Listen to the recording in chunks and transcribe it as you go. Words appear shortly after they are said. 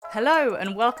Hello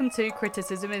and welcome to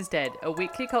Criticism is Dead, a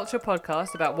weekly culture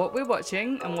podcast about what we're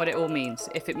watching and what it all means,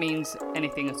 if it means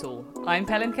anything at all. I'm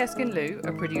Pelin Keskin-Liu,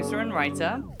 a producer and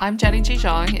writer. I'm Jenny G.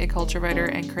 Zhang, a culture writer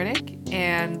and critic,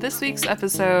 and this week's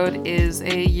episode is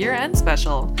a year-end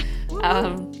special.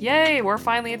 Yay, we're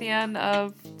finally at the end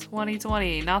of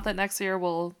 2020. Not that next year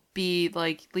will be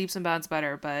like leaps and bounds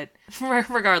better, but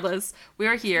regardless, we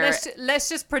are here. Let's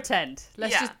just pretend.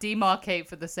 Let's just demarcate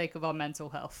for the sake of our mental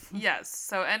health. Yes,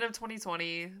 so end of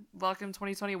 2020, welcome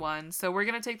 2021. So we're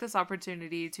going to take this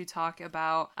opportunity to talk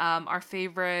about our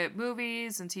favorite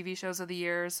movies and TV shows of the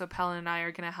year. So Pelin and I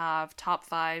are going to have top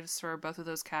fives for both of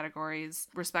those categories,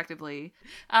 respectively.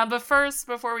 But first,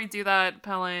 before we do that,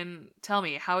 Pelin, tell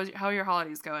me, how are your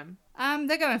holidays going?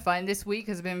 They're going fine. This week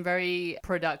has been very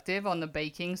productive on the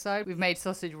baking side. We've made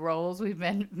sausage rolls. We've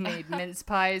made mince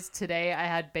pies. Today I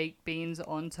had baked beans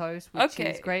on toast with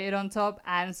cheese grated on top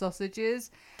and sausages.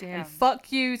 Damn. And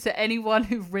fuck you to anyone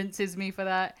who rinses me for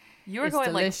that. You're going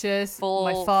delicious.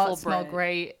 Like my farts smell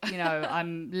great. You know,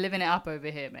 I'm living it up over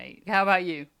here, mate. How about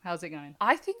you? How's it going?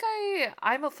 I think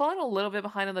I'm falling a little bit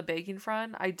behind on the baking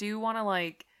front. I do want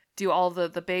to do all the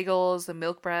bagels, the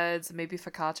milk breads, maybe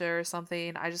focaccia or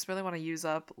something. I just really want to use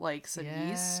up some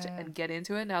yeast and get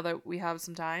into it now that we have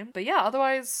some time. But yeah,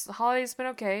 otherwise the holiday's been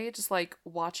okay. Just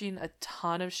watching a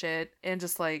ton of shit and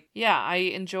I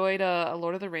enjoyed a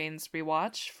Lord of the Rings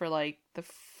rewatch for the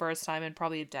first time in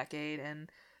probably a decade, and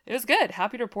it was good.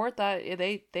 Happy to report that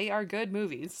they are good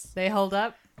movies. They hold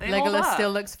up. Legolas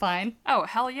still looks fine. Oh,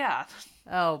 hell yeah.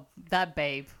 Oh, that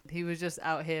babe. He was just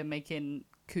out here making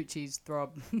coochies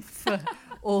throb for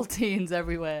all teens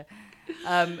everywhere.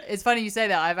 It's funny you say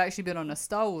that. I've actually been on a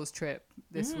Star Wars trip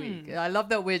this week. I love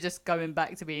that we're just going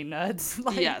back to being nerds.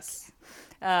 Yes.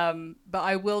 But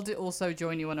I will also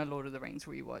join you on a Lord of the Rings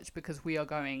rewatch because we are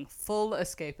going full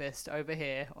escapist over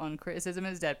here on Criticism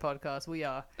is Dead podcast. We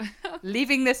are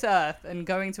leaving this earth and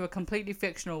going to a completely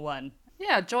fictional one.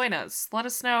 Yeah, join us. Let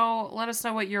us know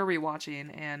what you're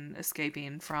rewatching and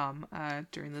escaping from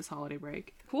during this holiday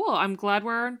break. Cool. I'm glad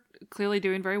we're clearly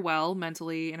doing very well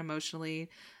mentally and emotionally.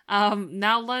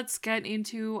 Now let's get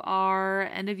into our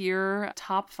end of year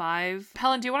top 5.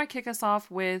 Pelin, do you want to kick us off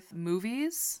with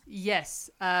movies? Yes.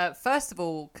 First of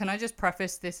all, can I just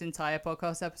preface this entire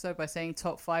podcast episode by saying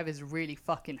top 5 is really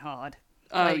fucking hard.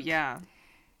 Oh, yeah.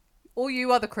 All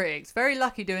you other critics, very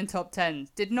lucky doing top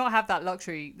 10s, did not have that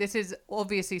luxury. This is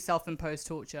obviously self-imposed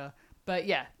torture. But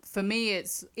yeah, for me,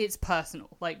 it's personal.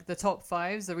 The top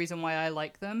 5s, the reason why I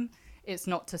like them, it's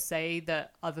not to say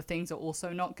that other things are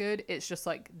also not good. It's just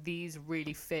these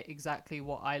really fit exactly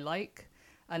what I like.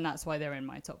 And that's why they're in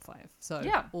my top 5. So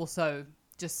yeah. Also,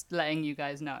 just letting you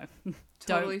guys know.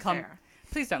 Totally fair.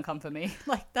 Please don't come for me.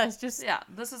 That's just... Yeah,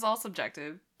 this is all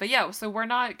subjective. But yeah, so we're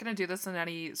not going to do this in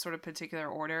any sort of particular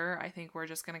order. I think we're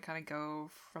just going to kind of go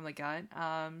from the gut.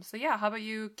 So yeah, how about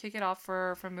you kick it off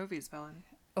for movies, Pelin?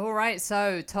 All right,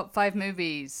 so top 5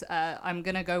 movies. I'm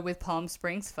going to go with Palm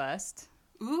Springs first.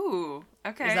 Ooh,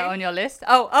 okay. Is that on your list?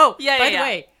 Oh,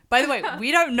 yeah. By the way,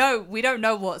 we don't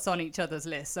know what's on each other's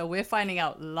list, so we're finding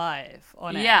out live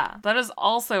on it. Yeah, that is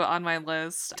also on my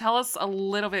list. Tell us a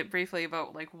little bit briefly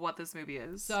about what this movie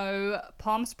is. So,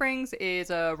 Palm Springs is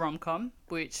a rom-com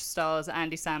which stars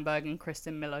Andy Samberg and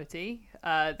Kristen Milioti.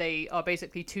 They are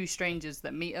basically two strangers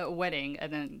that meet at a wedding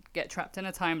and then get trapped in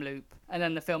a time loop, and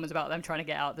then the film is about them trying to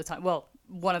get out the time. Well,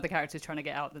 one of the characters trying to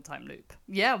get out the time loop.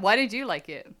 Yeah, why did you like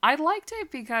it? I liked it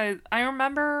because I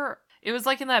remember it was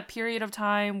in that period of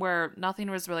time where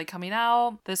nothing was really coming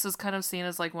out. This was kind of seen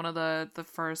as one of the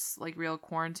first real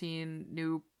quarantine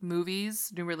new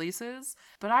movies, new releases.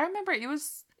 But I remember it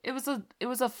was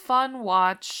a fun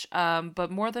watch, but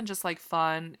more than just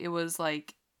fun, it was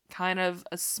kind of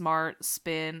a smart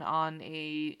spin on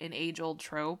an age-old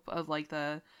trope of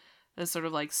the sort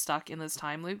of stuck in this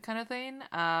time loop kind of thing.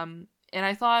 And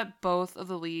I thought both of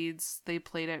the leads, they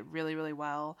played it really, really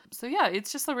well. So yeah, it's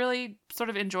just a really sort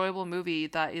of enjoyable movie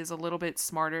that is a little bit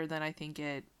smarter than I think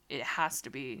it has to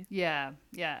be. Yeah.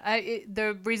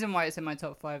 The reason why it's in my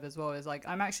top 5 as well is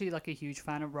I'm actually a huge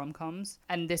fan of rom-coms.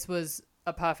 And this was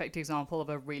a perfect example of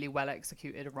a really well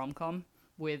executed rom-com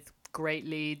with great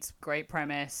leads, great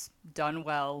premise, done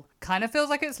well. Kind of feels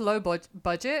like it's low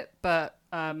budget, but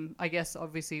I guess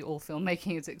obviously all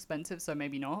filmmaking is expensive, so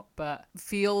maybe not, but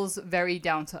feels very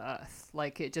down to earth.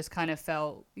 It just kind of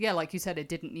felt, yeah, like you said, it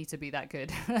didn't need to be that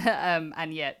good.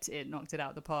 And yet it knocked it out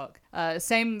of the park.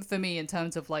 Same for me in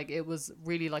terms of it was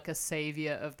really a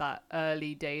savior of that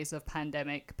early days of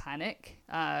pandemic panic.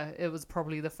 It was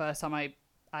probably the first time I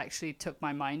actually took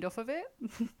my mind off of it.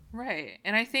 Right.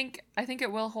 And I think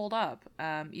it will hold up,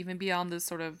 even beyond this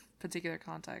sort of particular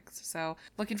context. So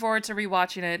looking forward to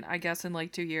rewatching it, I guess, in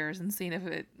like 2 years and seeing if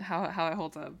it how it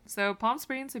holds up. So Palm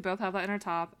Springs, we both have that in our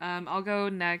top. I'll go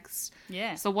next.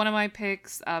 Yeah. So one of my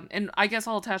picks, and I guess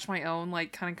I'll attach my own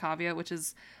like kind of caveat, which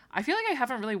is I feel like I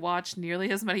haven't really watched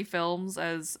nearly as many films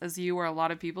as you or a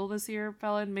lot of people this year,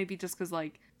 Felon. Maybe just because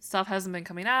like stuff hasn't been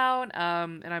coming out,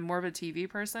 and I'm more of a TV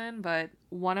person. But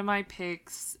one of my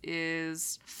picks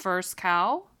is First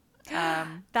Cow.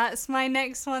 That's my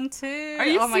next one too. Are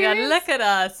you oh my god,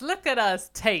 serious? look at us.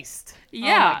 Taste.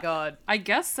 Yeah. Oh my god. I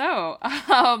guess so.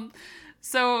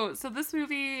 So this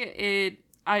movie,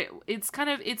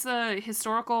 it's a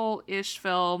historical-ish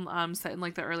film, set in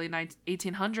like the early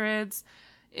 1800s.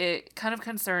 It kind of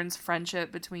concerns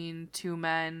friendship between two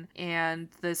men and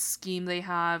the scheme they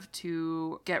have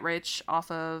to get rich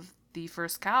off of the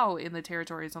first cow in the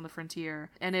territories on the frontier.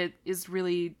 And it is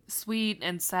really sweet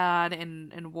and sad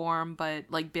and warm, but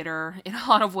like bitter in a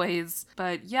lot of ways.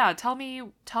 But yeah, tell me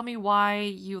why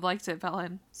you liked it,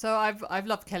 Belen. So I've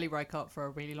loved Kelly Reichardt for a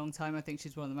really long time. I think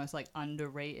she's one of the most like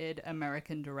underrated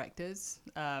American directors.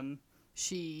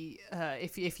 She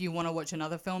if you want to watch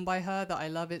another film by her that I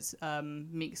love, it's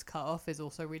Meek's Cut Off is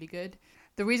also really good.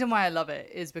 The reason why I love it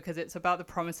is because it's about the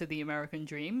promise of the American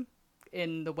dream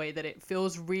in the way that it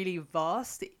feels really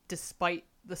vast despite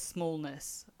the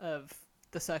smallness of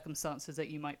the circumstances that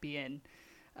you might be in,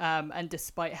 and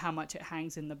despite how much it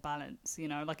hangs in the balance, you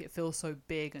know, like it feels so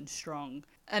big and strong.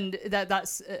 And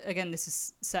that's again, this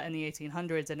is set in the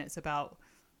 1800s, and it's about,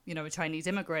 you know, a Chinese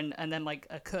immigrant and then like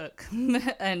a cook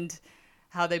and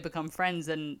how they become friends,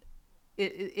 and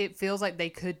it feels like they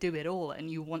could do it all and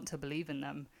you want to believe in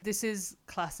them. This is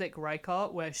classic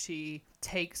Reichardt, where she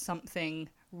takes something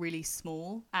really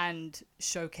small and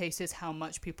showcases how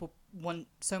much people want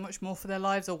so much more for their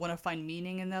lives or want to find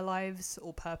meaning in their lives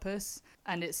or purpose.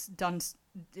 And it's done,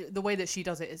 the way that she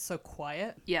does it is so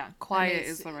quiet. Yeah, quiet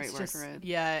is the right word just, for it.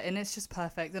 Yeah, and it's just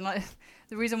perfect. And like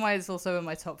the reason why it's also in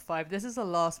my top 5, this is the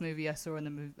last movie I saw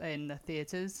in the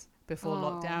theaters before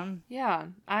lockdown. Yeah,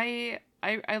 I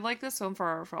like this film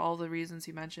for all the reasons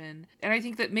you mentioned. And I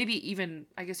think that maybe even,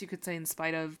 I guess you could say, in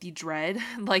spite of the dread,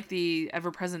 like the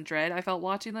ever-present dread I felt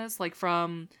watching this, like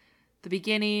from the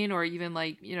beginning or even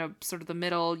like, you know, sort of the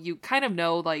middle, you kind of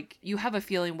know, like, you have a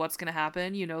feeling what's going to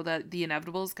happen. You know that the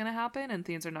inevitable is going to happen and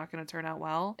things are not going to turn out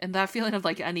well. And that feeling of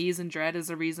like unease and dread is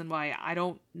the reason why I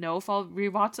don't know if I'll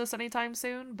rewatch this anytime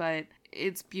soon, but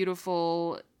it's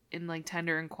beautiful and like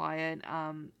tender and quiet,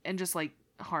 and just like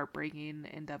heartbreaking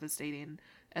and devastating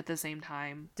at the same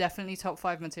time. Definitely top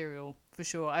 5 material for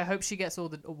sure. I hope she gets all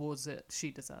the awards that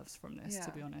she deserves from this,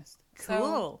 to be honest. Cool.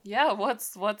 So, yeah,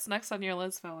 what's next on your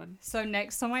list, Felon? So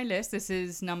next on my list, this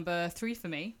is number 3 for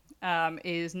me,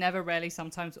 is Never, Rarely,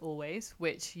 Sometimes, Always,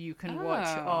 which you can watch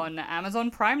on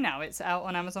Amazon Prime now. It's out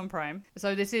on Amazon Prime.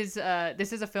 So this is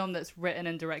a film that's written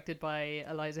and directed by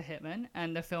Eliza Hittman,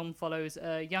 and the film follows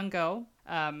a young girl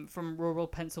from rural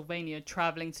Pennsylvania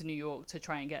traveling to New York to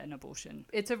try and get an abortion.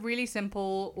 It's a really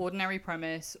simple, ordinary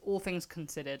premise, all things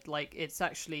considered. Like, it's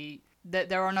actually,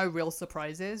 there are no real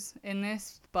surprises in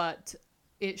this, but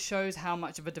it shows how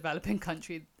much of a developing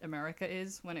country America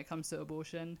is when it comes to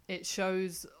abortion. It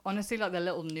shows, honestly, like the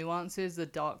little nuances, the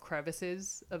dark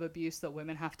crevices of abuse that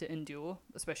women have to endure,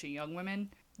 especially young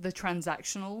women. The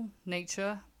transactional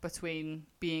nature between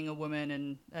being a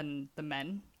woman and the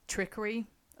men. Trickery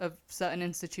of certain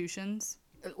institutions.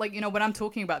 Like, you know, when I'm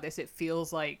talking about this, it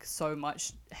feels like so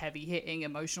much heavy hitting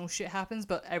emotional shit happens,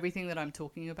 but everything that I'm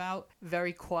talking about,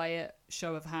 very quiet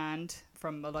show of hand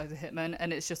from Eliza Hittman,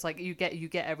 and it's just like you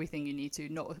get everything you need to.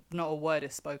 Not a word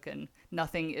is spoken.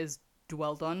 Nothing is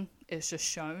dwelled on. It's just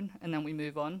shown, and then we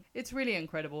move on. It's really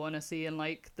incredible, honestly. And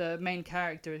like the main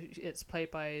character, it's played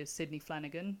by Sydney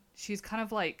Flanagan. She's kind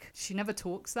of like, she never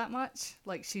talks that much.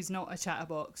 Like, she's not a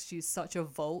chatterbox. She's such a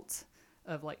vault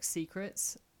of like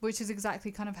secrets, which is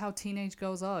exactly kind of how teenage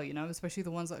girls are, you know, especially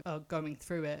the ones that are going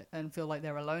through it and feel like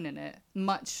they're alone in it.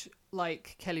 Much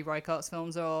like Kelly Reichardt's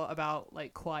films are about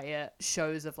like quiet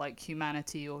shows of like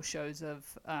humanity or shows of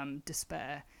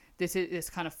despair. This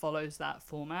kind of follows that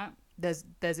format. There's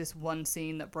this one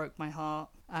scene that broke my heart,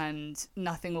 and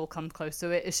nothing will come close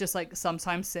to it. It's just like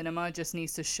sometimes cinema just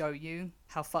needs to show you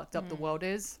how fucked up the world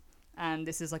is, and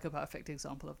this is like a perfect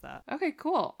example of that. Okay,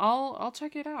 cool. I'll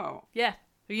check it out. Yeah.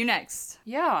 Who are you next?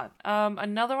 Yeah.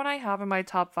 Another one I have in my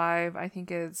top 5, I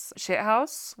think, is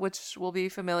Shithouse, which will be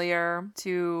familiar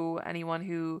to anyone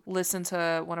who listened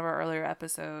to one of our earlier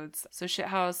episodes. So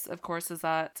Shithouse, of course, it's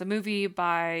a movie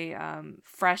by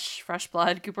Fresh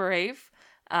Blood, Cooper Raiff.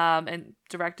 and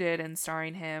directed and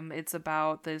starring him. It's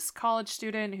about this college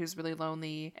student who's really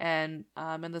lonely, and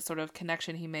the sort of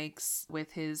connection he makes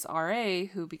with his RA,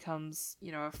 who becomes,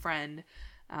 a friend.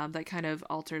 That kind of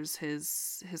alters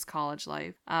his college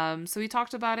life. So we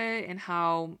talked about it and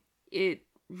how it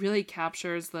really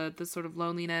captures the sort of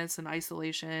loneliness and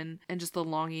isolation and just the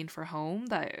longing for home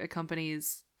that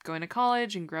accompanies going to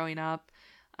college and growing up,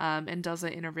 and does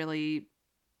it in a really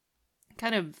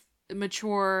kind of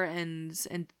mature and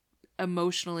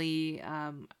emotionally,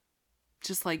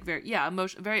 just like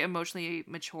very emotionally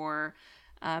mature,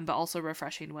 but also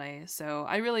refreshing way. So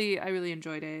I really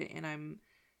enjoyed it, and I'm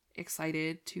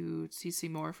excited to see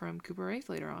more from Cooper Raiff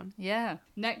later on. Yeah.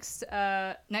 Next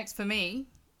for me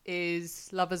is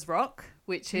Lovers Rock,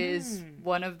 which is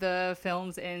one of the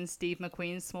films in Steve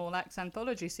McQueen's Small Axe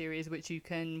anthology series, which you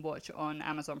can watch on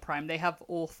Amazon Prime. They have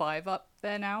all 5 up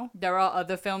there now. There are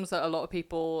other films that a lot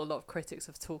of critics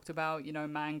have talked about,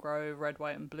 Mangrove, Red,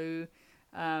 White and Blue,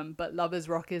 but Lovers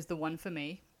Rock is the one for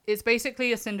me. It's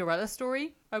basically a Cinderella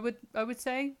story, I would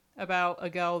say, about a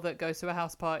girl that goes to a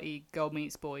house party, girl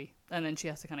meets boy, and then she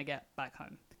has to kind of get back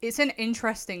home. It's an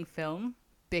interesting film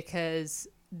because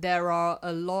there are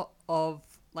a lot of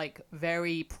like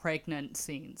very pregnant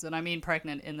scenes, and I mean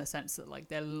pregnant in the sense that like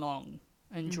they're long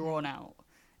and drawn out.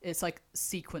 It's like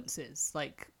sequences,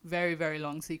 like very, very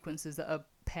long sequences that are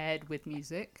paired with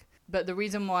music. But the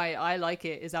reason why I like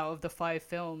it is out of the 5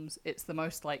 films, it's the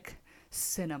most like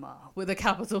cinema with a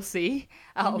capital C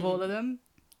out of all of them.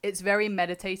 It's very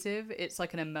meditative. It's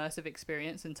like an immersive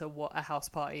experience into what a house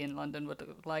party in London would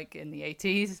look like in the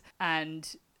 80s. And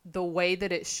the way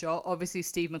that it's shot, obviously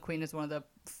Steve McQueen is one of the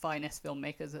finest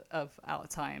filmmakers of our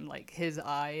time. Like his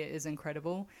eye is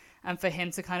incredible. And for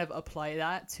him to kind of apply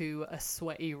that to a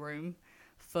sweaty room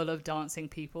full of dancing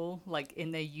people, like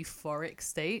in their euphoric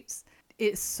states,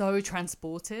 it's so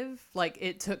transportive. Like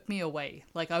it took me away.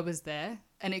 Like I was there,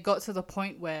 and it got to the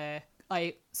point where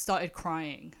I started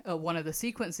crying at one of the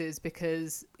sequences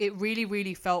because it really,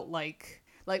 really felt like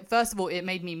first of all, it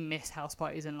made me miss house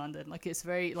parties in London. Like it's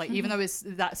very like, even though it's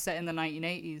that set in the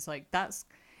 1980s, like that's,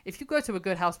 if you go to a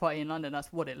good house party in London,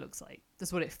 that's what it looks like.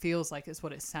 That's what it feels like. It's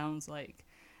what it sounds like.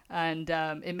 And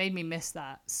it made me miss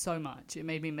that so much. It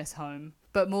made me miss home.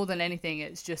 But more than anything,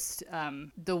 it's just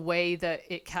the way that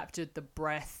it captured the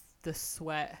breath, the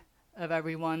sweat of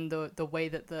everyone, the way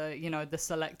that the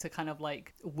selector kind of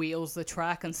like wheels the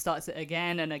track and starts it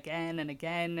again and again and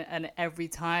again, and every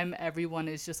time everyone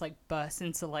is just like bursts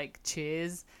into like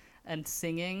cheers and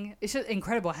singing. It's just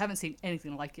incredible. I haven't seen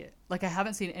anything like it. Like I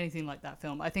haven't seen anything like that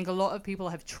film. I think a lot of people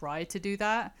have tried to do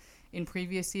that in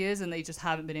previous years and they just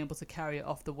haven't been able to carry it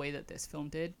off the way that this film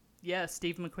did. Yeah,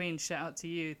 Steve McQueen, shout out to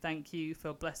you. Thank you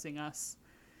for blessing us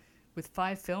with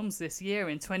 5 films this year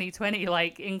in 2020.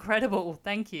 Like, incredible.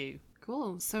 Thank you.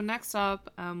 Cool. So next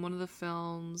up, one of the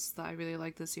films that I really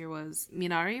liked this year was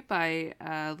Minari by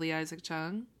Lee Isaac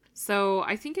Chung. So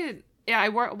I think I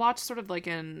watched sort of like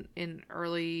an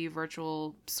early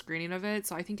virtual screening of it.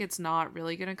 So I think it's not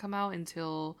really going to come out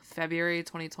until February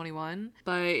 2021.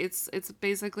 But it's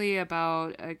basically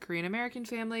about a Korean American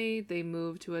family. They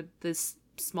move to this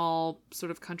small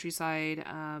sort of countryside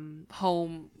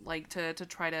home, like to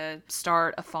try to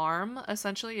start a farm,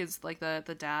 essentially, is like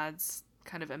the dad's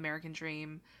kind of American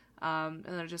dream. And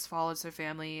then it just follows their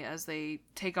family as they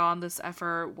take on this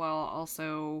effort while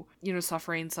also,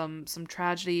 suffering some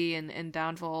tragedy and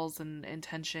downfalls and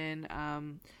tension.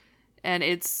 And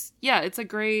it's a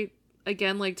great,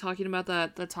 again, like talking about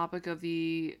the topic of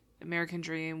the American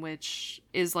dream, which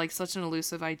is like such an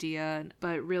elusive idea,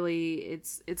 but really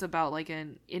it's about like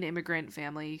an immigrant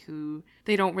family who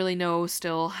they don't really know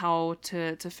still how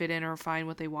to fit in or find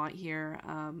what they want here,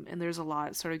 and there's a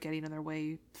lot sort of getting in their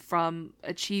way from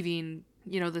achieving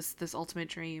this ultimate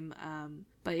dream,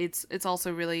 but it's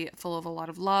also really full of a lot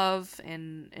of love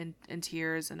and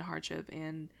tears and hardship,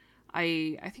 and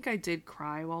I think I did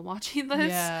cry while watching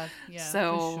this. Yeah,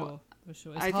 so for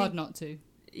sure. It's hard not to.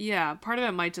 Yeah, part of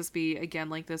it might just be, again,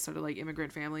 like this sort of like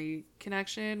immigrant family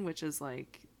connection, which is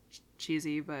like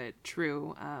cheesy but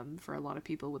true for a lot of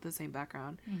people with the same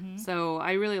background. Mm-hmm. So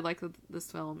I really like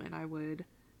this film, and I would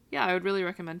really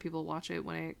recommend people watch it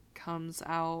when it comes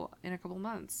out in a couple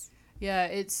months. Yeah,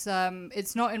 it's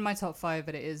not in my top 5,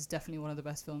 but it is definitely one of the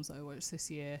best films that I watched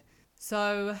this year.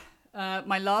 So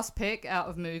my last pick out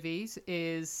of movies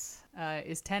is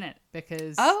Tenet,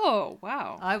 because oh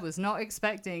wow, I was not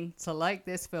expecting to like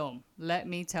this film. Let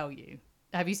me tell you.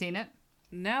 Have you seen it?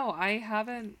 No, I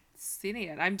haven't seen it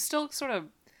yet. I'm still sort of.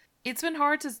 It's been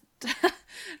hard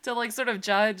to like sort of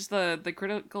judge the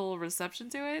critical reception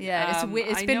to it. Yeah, it's weird.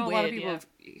 It's I been know a lot of weird,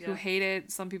 people who hate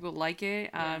it. Some people like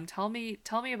it. Tell me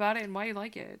about it and why you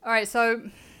like it. All right, so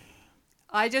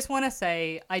I just want to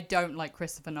say I don't like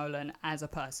Christopher Nolan as a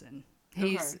person.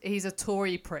 He's a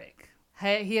Tory prick.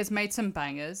 He has made some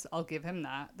bangers. I'll give him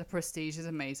that. The Prestige is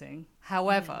amazing.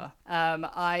 However,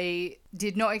 I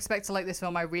did not expect to like this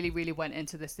film. I really, really went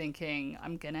into this thinking,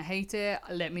 I'm going to hate it.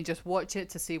 Let me just watch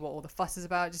it to see what all the fuss is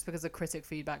about, just because the critic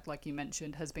feedback, like you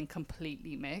mentioned, has been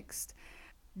completely mixed.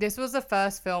 This was the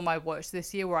first film I watched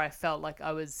this year where I felt like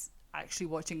I was actually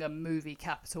watching a movie,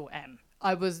 capital M.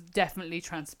 I was definitely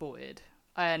transported.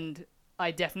 And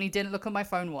I definitely didn't look at my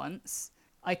phone once.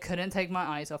 I couldn't take my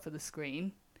eyes off of the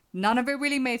screen. None of it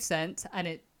really made sense, and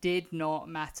it did not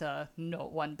matter,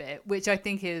 not one bit, which I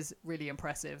think is really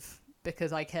impressive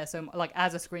because I care so much, like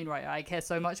as a screenwriter, I care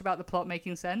so much about the plot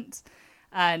making sense.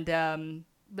 And in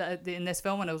this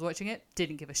film, when I was watching it,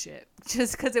 didn't give a shit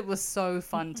just because it was so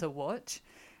fun to watch.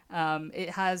 It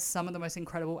has some of the most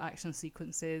incredible action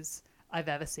sequences I've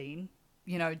ever seen.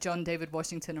 You know, John David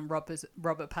Washington and Robert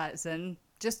Pattinson,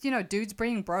 just, you know, dudes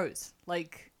being bros.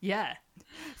 Like, yeah.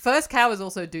 First Cow is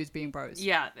also dudes being bros.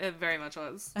 Yeah, it very much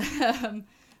was.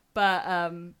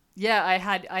 Yeah, I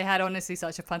had honestly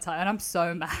such a fun time, and I'm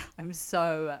so mad. I'm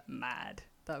so mad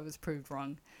that I was proved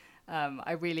wrong.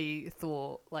 I really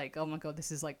thought, like, oh my god,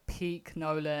 this is like peak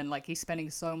Nolan. Like, he's spending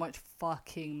so much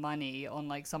fucking money on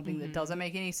like something that doesn't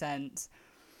make any sense.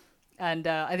 And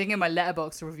I think in my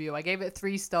Letterboxd review, I gave it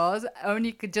 3 stars,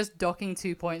 only just docking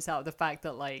 2 points out of the fact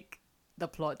that like the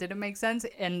plot didn't make sense.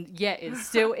 And yet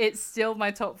it's still my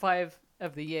top 5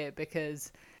 of the year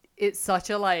because it's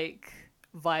such a like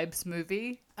vibes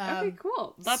movie. Okay,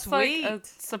 cool. That's sweet. like a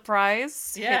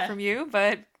surprise hit from you,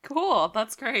 but cool.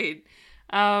 That's great.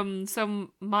 So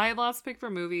my last pick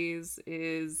for movies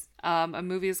is a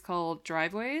movie called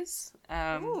Driveways.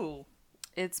 Ooh.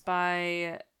 It's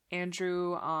by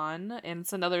Andrew On, and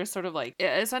it's another sort of like,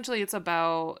 essentially it's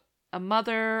about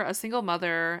a single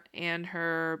mother and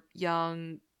her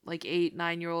young like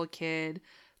 8-9-year-old kid.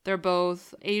 They're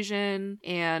both Asian,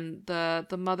 and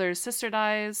the mother's sister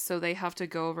dies, so they have to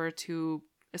go over to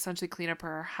essentially clean up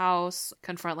her house,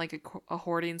 confront like a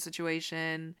hoarding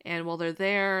situation. And while they're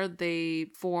there, they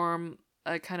form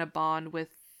a kind of bond with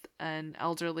an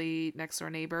elderly next door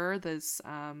neighbor, this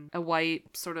a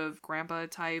white sort of grandpa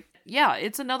type. Yeah,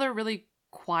 it's another really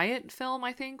quiet film,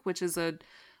 I think, which is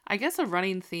I guess a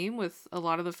running theme with a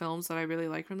lot of the films that I really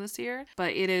like from this year.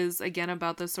 But it is, again,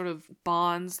 about the sort of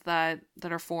bonds that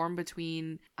are formed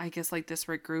between, I guess, like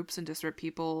disparate groups and disparate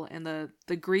people, and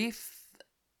the grief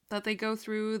that they go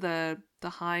through, the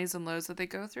highs and lows that they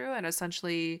go through, and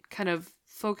essentially kind of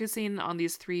focusing on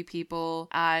these 3 people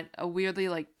at a weirdly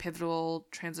like pivotal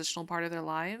transitional part of their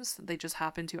lives. They just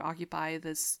happen to occupy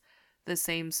the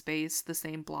same space, the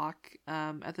same block,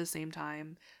 at the same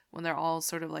time, when they're all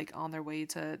sort of like on their way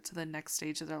to the next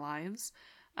stage of their lives.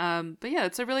 But yeah,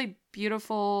 it's a really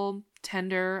beautiful,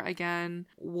 tender, again,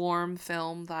 warm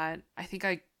film that I think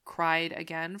I cried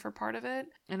again for part of it.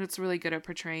 And it's really good at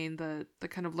portraying the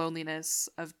kind of loneliness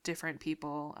of different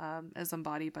people, as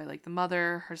embodied by like the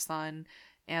mother, her son,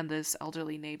 and this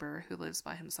elderly neighbor who lives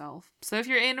by himself. So if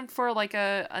you're in for like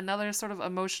another sort of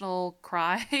emotional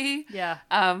cry, yeah,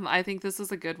 I think this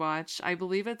is a good watch. I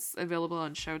believe it's available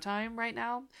on Showtime right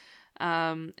now.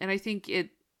 And I think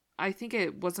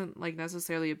it wasn't like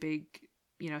necessarily a big,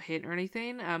 hit or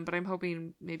anything. But I'm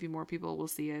hoping maybe more people will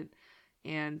see it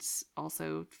and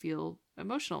also feel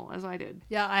emotional as I did.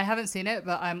 Yeah, I haven't seen it,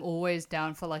 but I'm always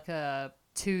down for like a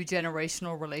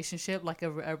 2-generational relationship, like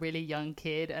a really young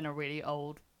kid and a really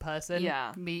old person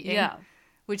meeting. Yeah.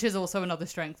 Which is also another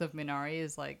strength of Minari,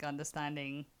 is like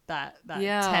understanding that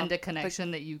tender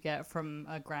connection that you get from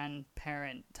a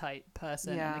grandparent type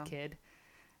person and a kid.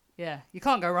 Yeah, you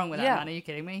can't go wrong with that, man. Are you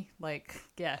kidding me? Like,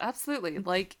 yeah. Absolutely.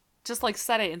 Like, just like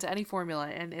set it into any formula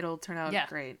and it'll turn out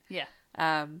great. Yeah.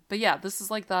 But yeah, this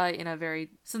is like that in a very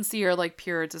sincere, like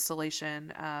pure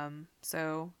distillation.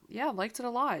 So yeah, liked it a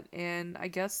lot. And I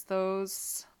guess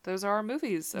those are our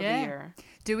movies of the year.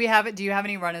 Do you have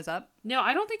any runners up? No,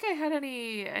 I don't think I had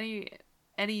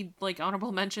any like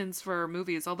honorable mentions for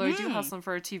movies, although I do have some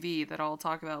for TV that I'll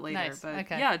talk about later. Nice. But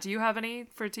okay. Yeah, do you have any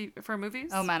for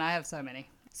movies? Oh man, I have so many.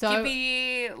 So give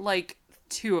me like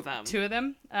 2 of them. 2 of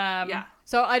them? Yeah.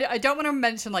 So I don't want to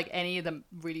mention like any of the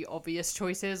really obvious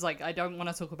choices. Like I don't want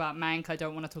to talk about Mank. I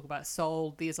don't want to talk about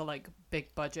Soul. These are like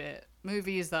big budget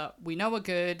movies that we know are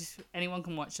good. Anyone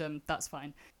can watch them. That's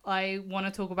fine. I want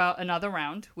to talk about Another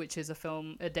Round, which is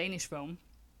a Danish film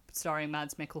starring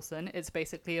Mads Mikkelsen. It's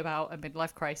basically about a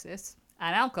midlife crisis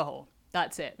and alcohol.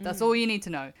 That's it. That's all you need to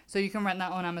know. So you can rent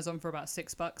that on Amazon for about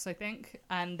 $6, I think.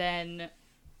 And then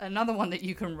another one that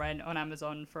you can rent on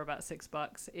Amazon for about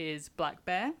 $6 is Black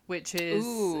Bear, which is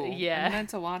I meant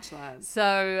to watch that.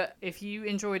 So if you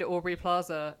enjoyed Aubrey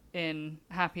Plaza in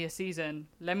Happier Season,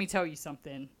 let me tell you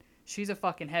something. She's a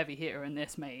fucking heavy hitter in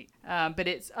this, mate. But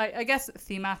it's, I guess,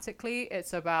 thematically,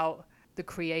 it's about the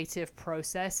creative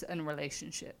process and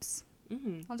relationships.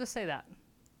 I'll just say that.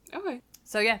 Okay.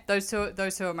 So yeah, those two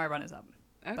are my runners up.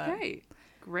 Okay.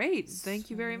 Great. Thank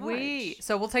you very much.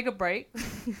 So we'll take a break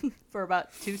for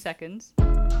about 2 seconds.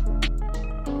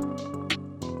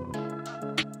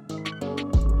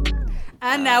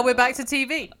 And now we're back to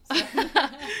TV.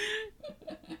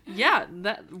 Yeah,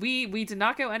 that we did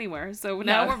not go anywhere. So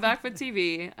now we're back with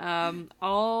TV.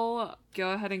 I'll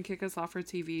go ahead and kick us off for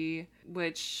TV,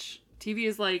 which TV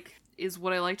is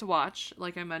what I like to watch.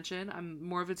 Like I mentioned, I'm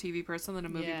more of a TV person than a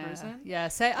movie person. Yeah,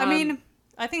 I mean,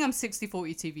 I think I'm 60-40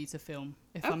 TV to film,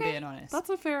 if I'm being honest. That's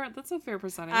a fair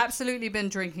percentage. Absolutely been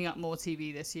drinking up more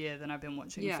TV this year than I've been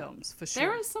watching films, for sure.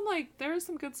 There is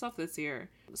some good stuff this year.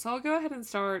 So I'll go ahead and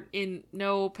start in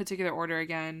no particular order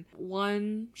again.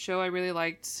 One show I really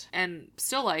liked and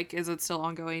still like, is it's still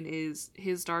ongoing, is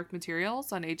His Dark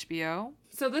Materials on HBO.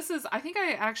 So this is, I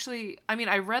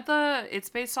read it's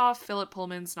based off Philip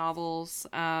Pullman's novels,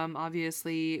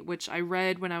 obviously, which I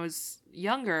read when I was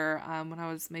younger, when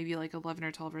I was maybe like 11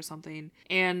 or 12 or something.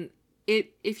 And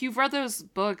if you've read those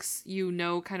books, you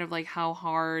know kind of like how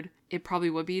hard it probably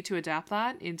would be to adapt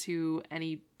that into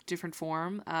any different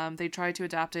form. They tried to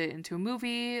adapt it into a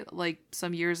movie like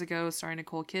some years ago starring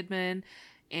Nicole Kidman,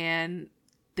 and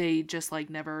they just like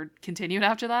never continued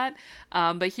after that.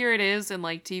 But here it is in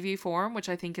like TV form, which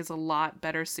I think is a lot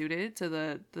better suited to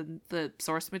the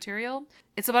source material.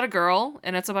 It's about a girl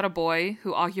and it's about a boy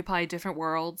who occupy different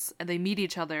worlds, and they meet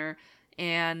each other,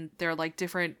 and they're like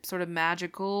different sort of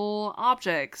magical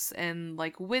objects and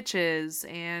like witches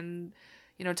and,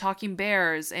 you know, talking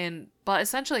bears, but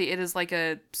essentially it is like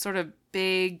a sort of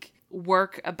big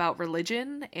work about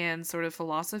religion and sort of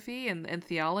philosophy and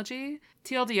theology.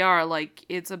 TLDR, like,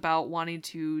 it's about wanting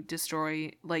to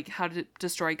destroy, like, how to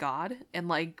destroy God and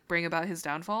like bring about his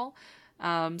downfall.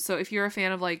 So if you're a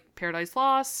fan of like Paradise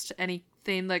Lost,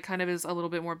 anything that kind of is a little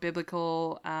bit more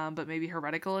biblical, but maybe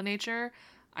heretical in nature,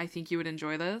 I think you would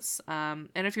enjoy this. And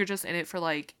if you're just in it for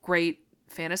like great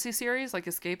fantasy series like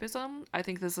escapism, I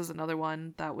think this is another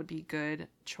one that would be good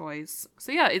choice.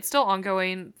 So yeah, it's still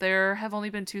ongoing. There have only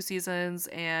been 2 seasons,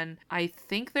 and I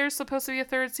think there's supposed to be a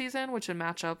 3rd season, which would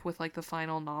match up with like the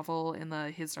final novel in the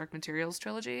His Dark Materials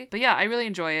trilogy. But yeah, I really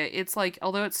enjoy it. It's like,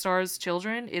 although it stars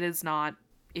children, it is not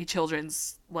a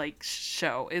children's like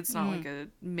show. It's not like a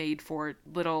made for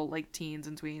little like teens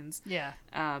and tweens. Yeah.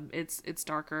 It's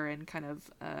darker and kind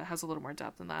of has a little more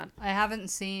depth than that. I haven't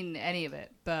seen any of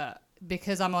it, but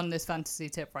because I'm on this fantasy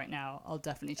tip right now, I'll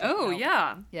definitely check it out. Oh,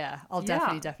 yeah. Yeah, I'll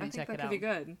definitely check it out. I think that could be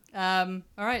good.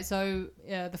 All right, so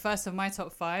the first of my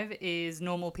top 5 is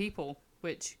Normal People,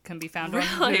 which can be found on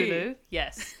Hulu.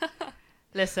 Yes.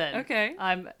 Listen. Okay.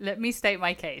 Let me state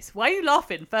my case. Why are you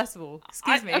laughing, first of all?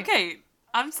 Excuse me. Okay.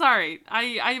 I'm sorry.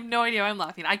 I have no idea why I'm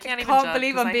laughing. I can't Can't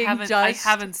believe I'm being judged. I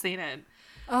haven't seen it.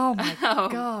 Oh my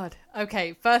God.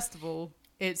 Okay, first of all,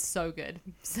 it's so good.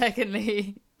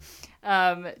 Secondly,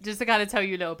 just to kind of tell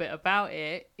you a little bit about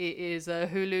it, it is a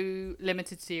Hulu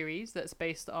limited series that's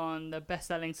based on the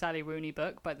best-selling Sally Rooney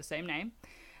book by the same name.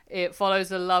 It follows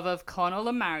the love of Connell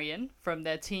and Marion from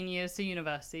their teen years to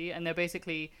university, and they're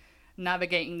basically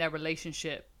navigating their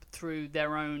relationship through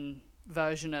their own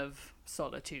version of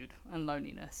solitude and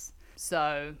loneliness.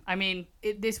 So, I mean,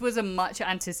 this was a much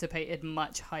anticipated,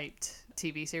 much hyped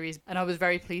TV series, and I was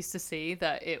very pleased to see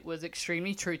that it was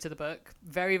extremely true to the book.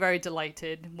 Very, very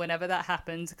delighted whenever that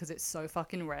happens, because it's so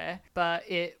fucking rare. But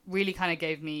it really kind of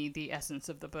gave me the essence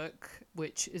of the book,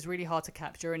 which is really hard to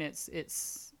capture, and it's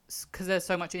because there's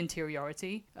so much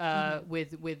interiority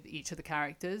with each of the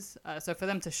characters. So for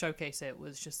them to showcase it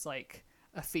was just like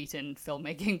a feat in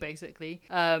filmmaking, basically.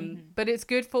 But it's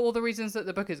good for all the reasons that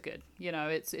the book is good. You know,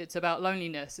 it's about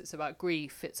loneliness, it's about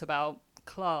grief, it's about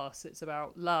class, it's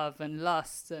about love and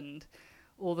lust and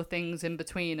all the things in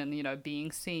between, and, you know,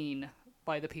 being seen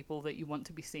by the people that you want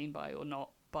to be seen by, or not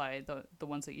by the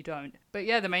ones that you don't. But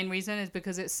yeah, the main reason is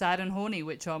because it's sad and horny,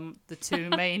 which are the two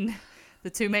main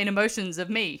emotions of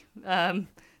me.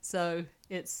 So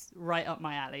it's right up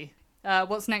my alley.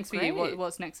 What's next for you?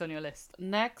 What's next on your list?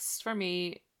 Next for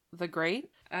me, The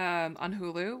Great, on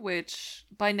Hulu, which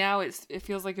by now it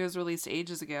feels like it was released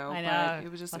ages ago. I know. But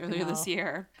it was just earlier this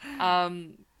year.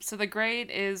 So The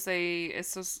Great is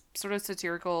it's a sort of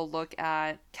satirical look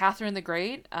at Catherine the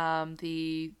Great,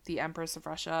 the Empress of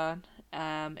Russia,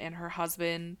 and her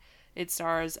husband. It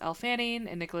stars Elle Fanning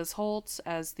and Nicholas Hoult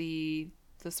as the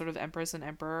sort of empress and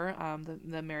emperor,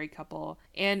 the married couple.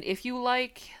 And if you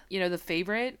like, The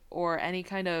Favorite or any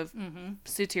kind of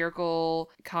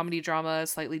satirical comedy drama,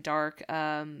 slightly dark,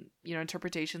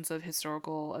 interpretations of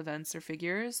historical events or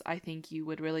figures, I think you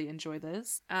would really enjoy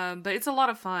this. But it's a lot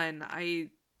of fun.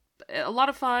 A lot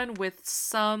of fun with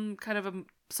some kind of a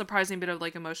surprising bit of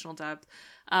like emotional depth,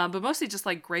 but mostly just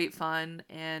like great fun.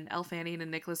 And Elle Fanning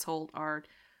and Nicholas Hoult are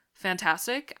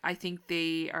fantastic. I think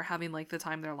they are having like the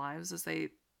time of their lives as they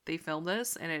film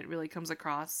this, and it really comes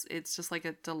across. It's just like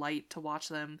a delight to watch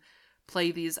them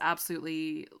play these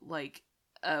absolutely like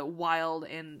wild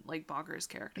and like bonkers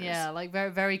characters. Yeah, like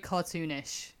very very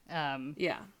cartoonish.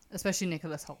 Yeah, especially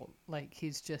Nicholas Hoult. Like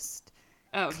he's just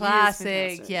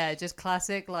classic. Yeah, just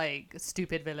classic like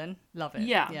stupid villain. Love it.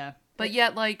 Yeah. But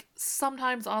yet, like,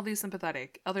 sometimes oddly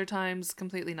sympathetic, other times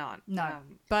completely not. No,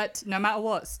 but no matter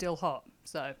what, still hot.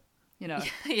 So,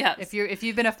 yes. If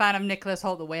you've been a fan of Nicholas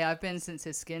Hoult the way I've been since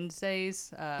his Skins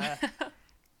days,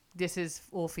 this is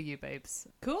all for you, babes.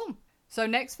 Cool. So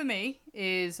next for me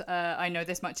is I Know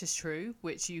This Much Is True,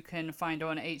 which you can find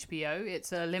on HBO.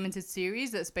 It's a limited series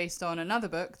that's based on another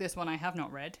book. This one I have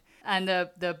not read. And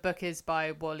the book is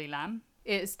by Wally Lamb.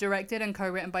 It's directed and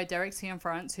co-written by Derek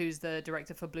Cianfrance, who's the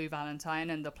director for Blue Valentine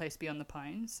and The Place Beyond the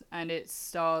Pines. And it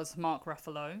stars Mark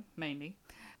Ruffalo, mainly.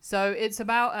 So it's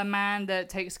about a man that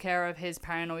takes care of his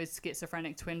paranoid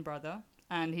schizophrenic twin brother.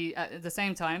 And he, at the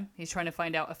same time, he's trying to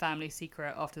find out a family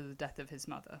secret after the death of his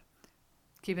mother.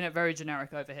 Keeping it very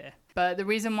generic over here. But the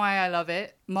reason why I love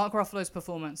it, Mark Ruffalo's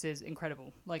performance is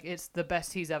incredible. Like, it's the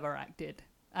best he's ever acted.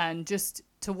 And just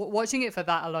watching it for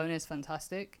that alone is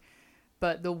fantastic.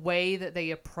 But the way that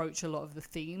they approach a lot of the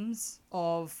themes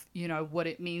of, what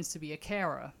it means to be a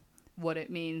carer, what it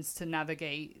means to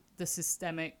navigate the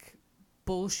systemic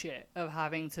bullshit of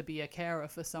having to be a carer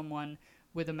for someone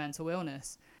with a mental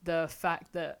illness. The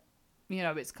fact that,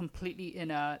 it's completely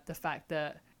inner, the fact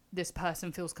that this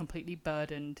person feels completely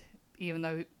burdened, even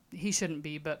though he shouldn't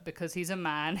be, but because he's a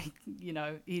man,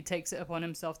 he takes it upon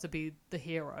himself to be the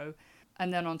hero.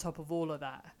 And then on top of all of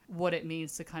that, what it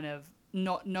means to kind of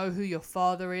not know who your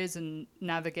father is and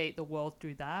navigate the world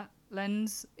through that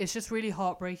lens. It's just really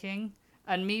heartbreaking.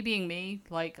 And me being me,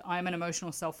 like, I'm an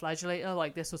emotional self-flagellator,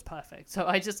 like, this was perfect. So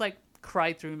I just, like,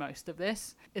 cried through most of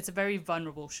this. It's a very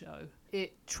vulnerable show.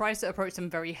 It tries to approach some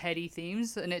very heady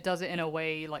themes, and it does it in a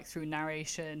way, like, through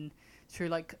narration, through,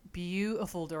 like,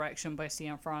 beautiful direction by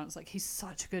Cianfrance. Like, he's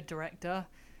such a good director.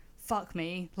 Fuck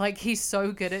me. Like, he's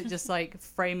so good at just, like,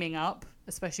 framing up,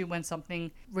 especially when something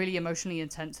really emotionally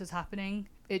intense is happening.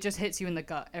 It just hits you in the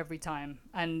gut every time.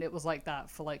 And it was like that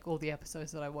for, like, all the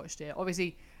episodes that I watched it.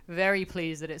 Obviously, very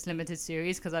pleased that it's limited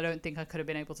series, because I don't think I could have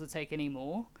been able to take any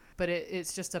more. But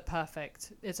it's just a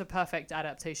perfect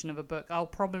adaptation of a book I'll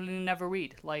probably never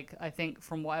read. Like, I think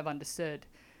from what I've understood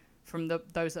from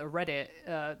those that have read it,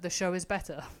 the show is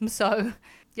better. So,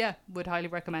 yeah, would highly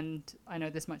recommend I Know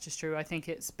This Much Is True. I think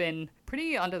it's been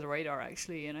pretty under the radar,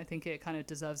 actually, and I think it kind of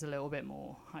deserves a little bit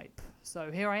more hype.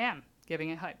 So here I am, giving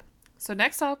it hype. So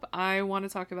next up, I want to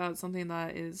talk about something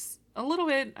that is a little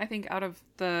bit, I think, out of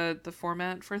the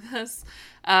format for this.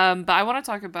 But I want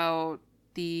to talk about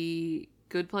The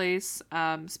Good Place,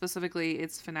 specifically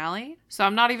its finale. So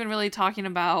I'm not even really talking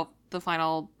about the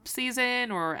final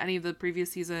season or any of the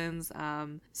previous seasons,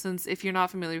 since if you're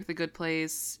not familiar with The Good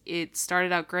Place, it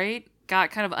started out great, got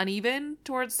kind of uneven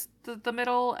towards the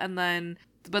middle,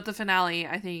 but the finale,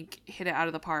 I think, hit it out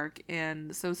of the park.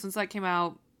 And so since that came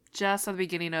out just at the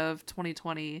beginning of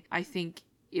 2020, I think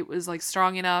it was like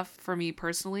strong enough for me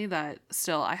personally that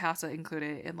still I have to include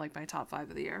it in like my top 5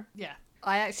 of the year. Yeah.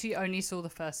 I actually only saw the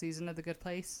first season of The Good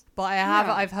Place, but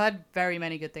I've heard very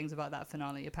many good things about that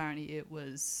finale. Apparently it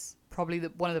was probably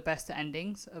one of the best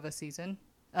endings of a season,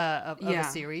 of a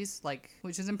series, like,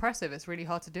 which is impressive. It's really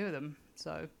hard to do them.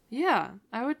 So yeah,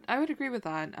 I would agree with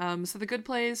that. So The Good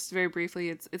Place, very briefly,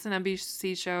 it's an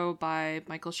NBC show by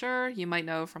Michael Schur. You might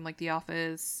know from like The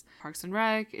Office, Parks and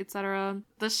Rec, etc.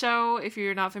 The show, if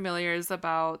you're not familiar, is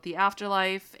about the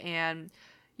afterlife and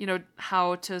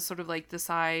how to sort of like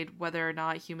decide whether or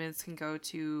not humans can go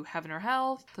to heaven or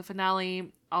hell. The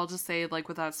finale, I'll just say, like,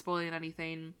 without spoiling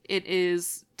anything, it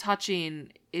is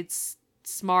touching, it's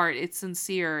smart, it's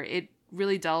sincere, it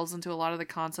really delves into a lot of the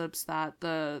concepts that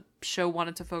the show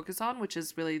wanted to focus on, which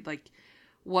is really like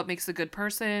what makes a good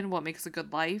person, what makes a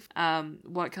good life,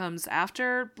 what comes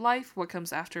after life, what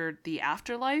comes after the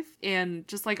afterlife, and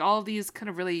just like all of these kind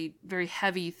of really very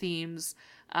heavy themes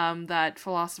that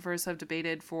philosophers have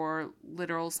debated for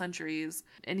literal centuries.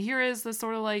 And here is the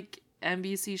sort of like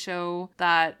NBC show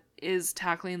that is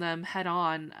tackling them head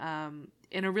on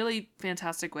in a really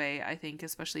fantastic way, I think,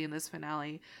 especially in this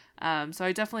finale. So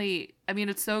I mean,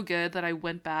 it's so good that I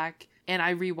went back and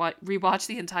I rewatched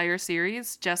the entire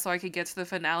series just so I could get to the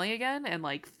finale again and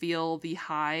like feel the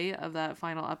high of that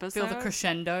final episode. Feel the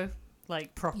crescendo,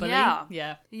 like properly.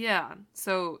 Yeah.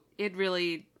 So it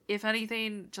really, if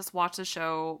anything, just watch the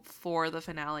show for the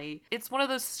finale. It's one of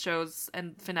those shows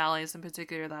and finales in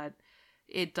particular that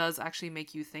it does actually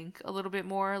make you think a little bit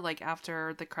more, like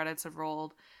after the credits have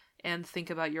rolled, and think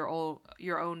about your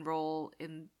own role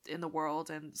in the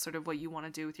world and sort of what you want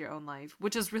to do with your own life,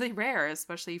 which is really rare,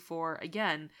 especially for,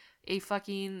 again, a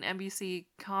fucking NBC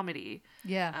comedy.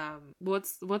 Yeah.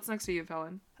 What's next for you,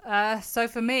 Felon? So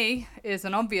for me, it's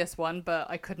an obvious one, but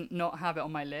I couldn't not have it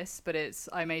on my list, but it's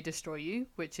I May Destroy You,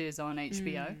 which is on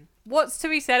HBO. What's to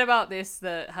be said about this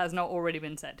that has not already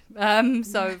been said?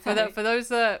 So for those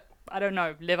that, I don't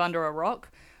know, live under a rock,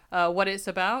 what it's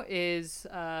about is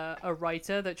a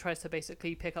writer that tries to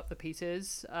basically pick up the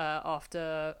pieces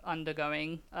after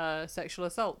undergoing sexual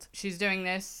assault. She's doing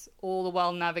this all the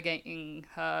while navigating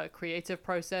her creative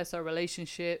process, her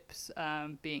relationships,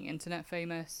 being internet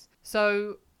famous.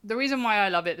 So the reason why I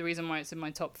love it, the reason why it's in my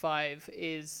top 5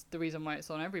 is the reason why it's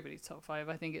on everybody's top 5.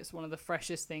 I think it's one of the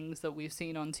freshest things that we've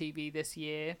seen on TV this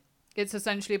year. It's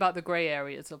essentially about the grey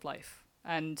areas of life.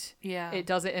 And it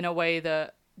does it in a way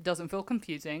that doesn't feel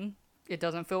confusing. It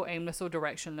doesn't feel aimless or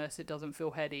directionless. It doesn't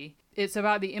feel heady. It's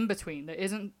about the in-between that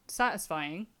isn't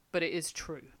satisfying, but it is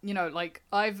true. You know, like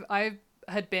I've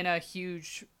had been a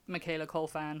huge Michaela Cole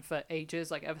fan for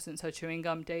ages, like ever since her Chewing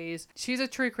Gum days. She's a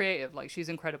true creative. Like, she's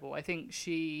incredible. I think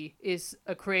she is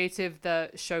a creative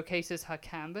that showcases her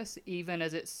canvas even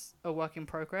as it's a work in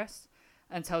progress,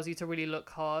 and tells you to really look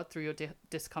hard through your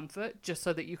discomfort just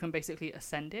so that you can basically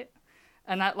ascend it.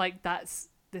 And that's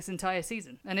this entire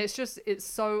season. And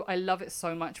I love it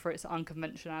so much for its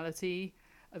unconventionality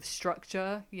of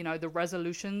structure. You know, the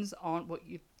resolutions aren't what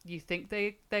you think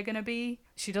they're going to be.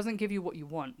 She doesn't give you what you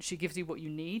want. She gives you what you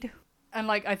need. And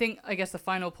like, I guess the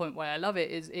final point why I love it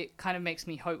is it kind of makes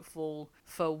me hopeful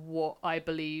for what I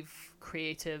believe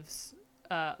creatives,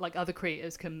 like other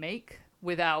creators can make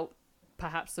without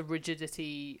perhaps the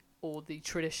rigidity or the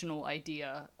traditional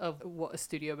idea of what a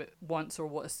studio wants or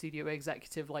what a studio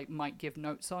executive like might give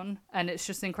notes on. And it's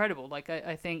just incredible. Like,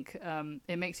 I think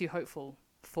it makes you hopeful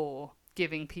for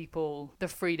giving people the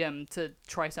freedom to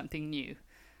try something new.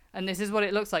 And this is what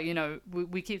it looks like. You know,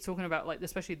 we keep talking about, like,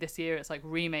 especially this year, it's like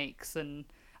remakes and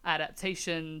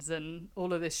adaptations and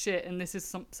all of this shit. And this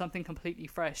is something completely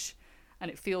fresh,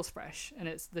 and it feels fresh, and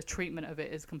it's the treatment of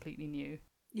it is completely new.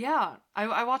 Yeah,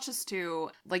 I watch this too.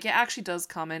 Like, it actually does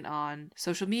comment on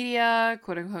social media,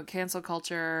 quote unquote cancel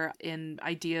culture, and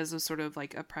ideas of sort of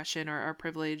like oppression or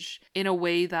privilege in a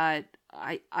way that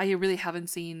I really haven't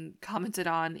seen commented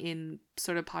on in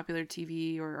sort of popular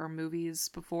TV or movies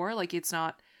before. Like, it's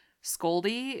not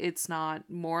scoldy, it's not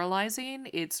moralizing,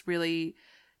 it's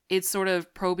sort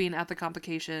of probing at the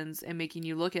complications and making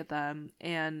you look at them,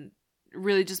 and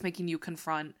really just making you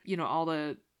confront, you know, all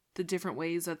the different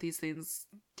ways that these things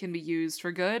can be used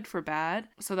for good, for bad.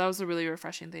 So that was a really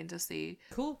refreshing thing to see.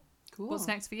 Cool. What's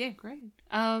next for you? Great.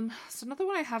 So another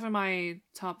one I have in my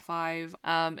top 5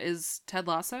 is Ted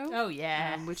Lasso. Oh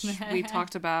yeah. Which we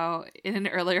talked about in an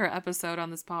earlier episode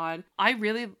on this pod. I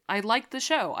liked the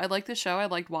show. I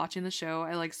liked watching the show.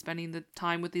 I liked spending the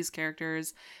time with these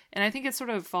characters. And I think it sort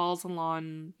of falls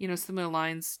along, you know, similar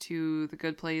lines to The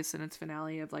Good Place and its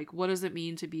finale of like, what does it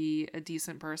mean to be a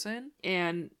decent person?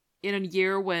 And in a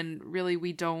year when really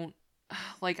we don't,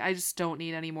 like, I just don't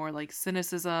need any more like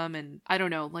cynicism and I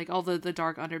don't know, like all the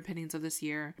dark underpinnings of this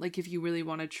year. Like, if you really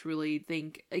want to truly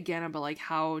think again about like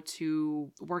how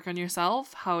to work on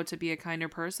yourself, how to be a kinder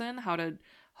person, how to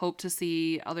hope to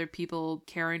see other people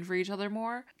caring for each other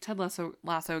more, Ted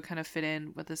Lasso kind of fit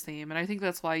in with this theme. And I think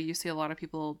that's why you see a lot of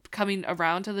people coming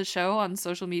around to the show on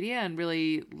social media and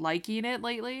really liking it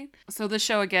lately. So the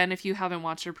show, again, if you haven't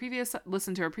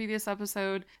listened to our previous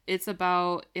episode, it's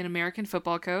about an American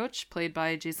football coach played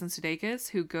by Jason Sudeikis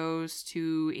who goes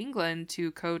to England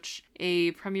to coach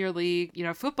a Premier League, you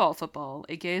know, football,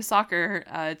 aka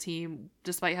soccer team,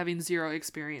 despite having zero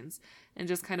experience. And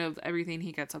just kind of everything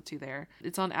he gets up to there.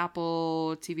 It's on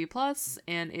Apple TV Plus,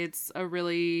 and it's a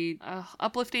really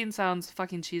uplifting. Sounds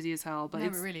fucking cheesy as hell, but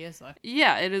it really is though.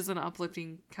 Yeah, it is an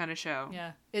uplifting kind of show.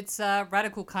 Yeah, it's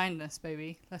radical kindness,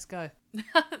 baby. Let's go.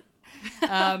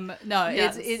 No,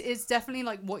 yes. It's definitely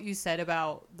like what you said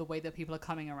about the way that people are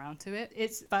coming around to it.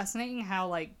 It's fascinating how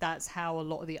like that's how a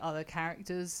lot of the other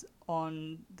characters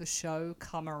on the show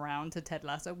come around to Ted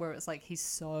Lasso, where it's like he's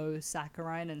so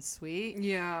saccharine and sweet.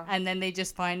 Yeah. And then they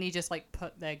just finally just like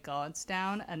put their guards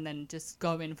down and then just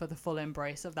go in for the full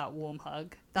embrace of that warm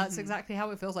hug. That's exactly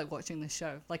how it feels like watching this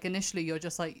show. Like initially you're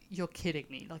just like, you're kidding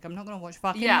me. Like I'm not going to watch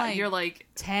fucking you're like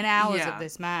 10 hours of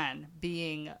this man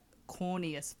being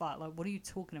corny as fuck. Like what are you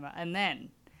talking about? And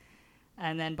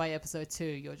then by episode 2,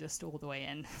 you're just all the way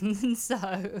in.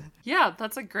 So yeah,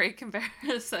 that's a great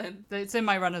comparison. it's in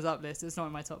my runners-up list. It's not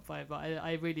in my top 5, but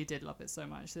I really did love it so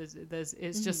much.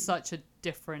 It's just such a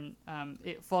different.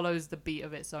 It follows the beat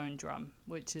of its own drum,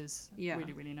 which is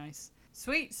really, really nice.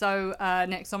 Sweet. So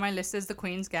next on my list is The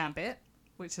Queen's Gambit,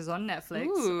 which is on Netflix.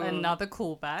 Ooh. Another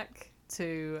callback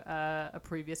to a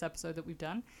previous episode that we've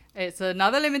done. It's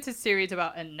another limited series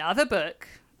about another book.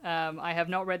 I have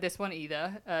not read this one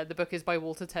either. The book is by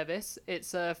Walter Tevis.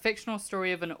 It's a fictional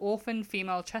story of an orphan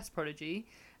female chess prodigy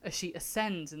as she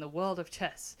ascends in the world of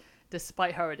chess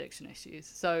despite her addiction issues.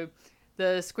 So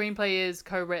the screenplay is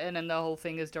co-written and the whole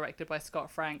thing is directed by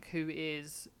Scott Frank, who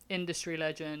is industry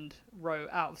legend, wrote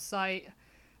Out of Sight,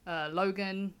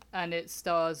 Logan, and it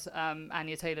stars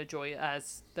Anya Taylor-Joy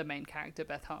as the main character,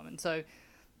 Beth Harmon. So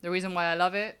the reason why I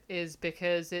love it is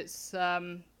because it's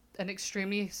an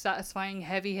extremely satisfying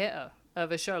heavy hitter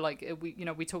of a show. Like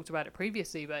we talked about it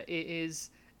previously, but it is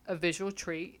a visual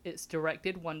treat. It's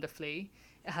directed wonderfully.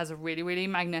 It has a really, really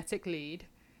magnetic lead.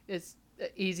 It's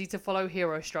easy to follow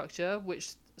hero structure,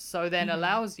 which so then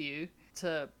allows you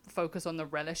to focus on the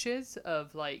relishes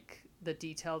of like the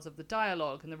details of the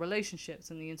dialogue and the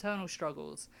relationships and the internal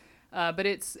struggles. But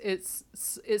it's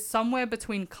somewhere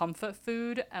between comfort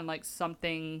food and like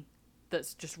something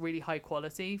that's just really high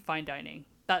quality fine dining.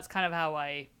 That's kind of how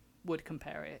I would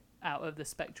compare it out of the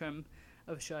spectrum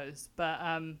of shows. But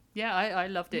I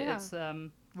loved it. Yeah. It's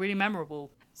really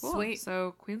memorable. Cool. Sweet.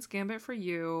 So Queen's Gambit for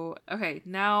you. Okay,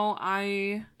 now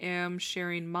I am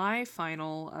sharing my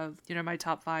final of, my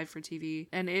top 5 for TV.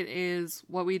 And it is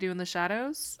What We Do in the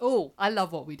Shadows. Oh, I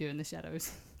love What We Do in the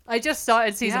Shadows. I just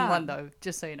started season 1 though,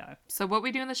 just so you know. So What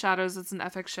We Do in the Shadows, it's an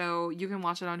FX show. You can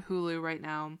watch it on Hulu right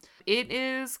now. It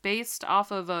is based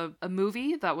off of a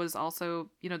movie that was also,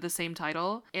 the same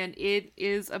title. And it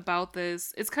is about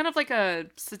this, it's kind of like a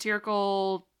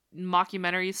satirical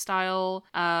mockumentary style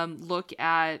look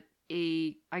at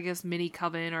a, I guess, mini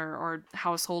coven or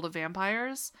household of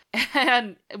vampires.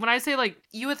 And when I say like,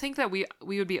 you would think that we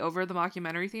would be over the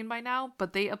mockumentary theme by now,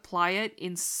 but they apply it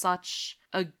in such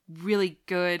a really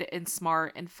good and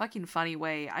smart and fucking funny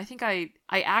way. I think I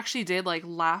actually did like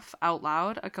laugh out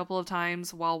loud a couple of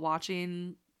times while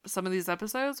watching some of these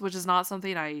episodes, which is not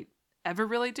something I ever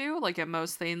really do. Like at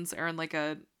most things earn like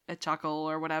a chuckle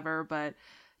or whatever, but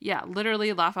yeah,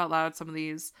 literally laugh out loud some of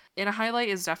these. And a highlight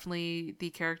is definitely the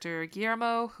character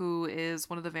Guillermo, who is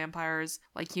one of the vampires'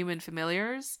 like human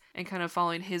familiars, and kind of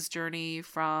following his journey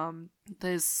from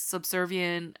this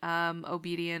subservient,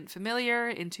 obedient familiar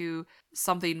into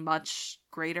something much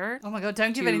greater. Oh my god,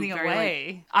 don't give anything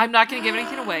away. I'm not going to give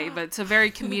anything away, but to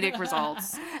very comedic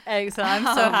results. Excellent.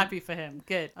 I'm so happy for him.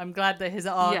 Good. I'm glad that his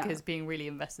arc is being really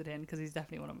invested in, because he's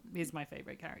definitely he's my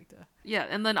favorite character. Yeah,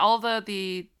 and then all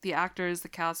the actors, the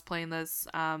cast playing this,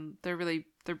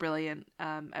 they're brilliant.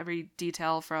 Every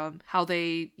detail from how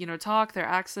they, talk, their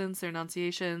accents, their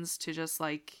enunciations, to just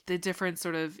like the different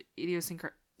sort of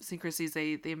idiosyncrasies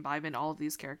they imbibe in all of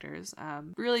these characters.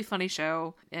 Really funny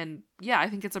show. And yeah, I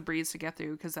think it's a breeze to get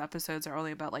through because the episodes are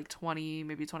only about like 20,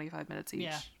 maybe 25 minutes each.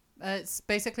 Yeah. It's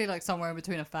basically like somewhere in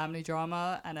between a family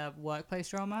drama and a workplace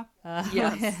drama.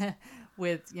 Yes.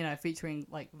 With, featuring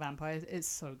like vampires. It's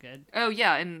so good. Oh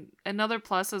yeah, and another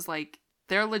plus is like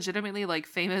they're legitimately like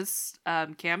famous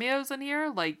cameos in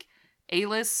here, like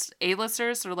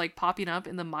A-listers sort of like popping up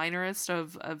in the minorest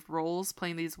of roles,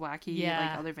 playing these wacky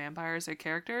like other vampires or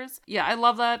characters. Yeah, I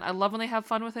love that. I love when they have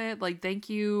fun with it. Like, thank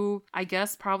you. I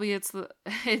guess probably it's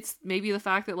maybe the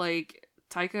fact that like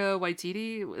Taika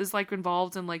Waititi is like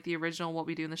involved in like the original What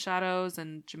We Do in the Shadows,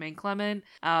 and Jermaine Clement.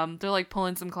 They're like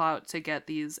pulling some clout to get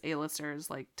these A-listers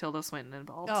like Tilda Swinton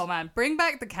involved. Oh man, bring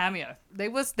back the cameo. They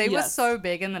were so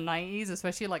big in the 90s,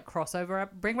 especially like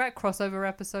crossover. Bring back crossover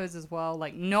episodes as well,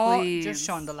 like not just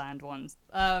Shondaland ones.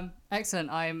 Excellent.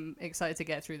 I'm excited to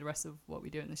get through the rest of What We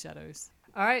Do in the Shadows.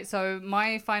 All right, so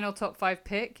my final top 5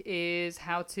 pick is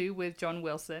How To with John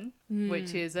Wilson,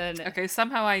 which is an... Okay,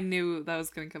 somehow I knew that was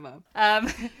going to come up.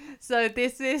 So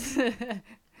this is...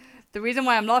 The reason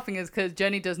why I'm laughing is because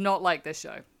Jenny does not like this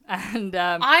show. And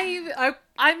I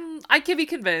can be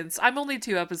convinced. I'm only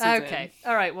 2 episodes in.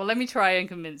 All right, well, let me try and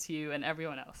convince you and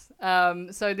everyone else.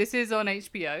 So this is on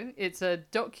HBO. It's a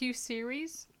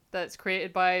docu-series that's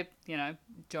created by,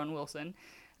 John Wilson.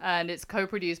 and it's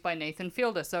co-produced by Nathan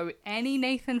Fielder. So any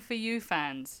Nathan For You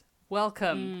fans,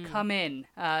 welcome, come in.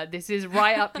 This is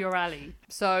right up your alley.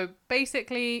 So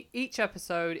basically, each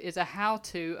episode is a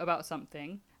how-to about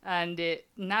something, and it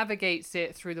navigates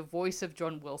it through the voice of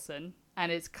John Wilson. And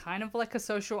it's kind of like a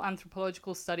social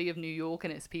anthropological study of New York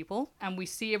and its people. And we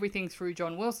see everything through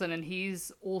John Wilson, and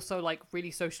he's also like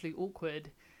really socially awkward.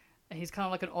 He's kind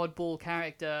of like an oddball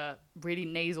character, really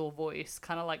nasal voice,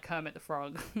 kind of like Kermit the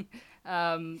Frog,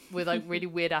 with like really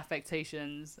weird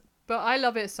affectations. But I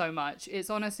love it so much. It's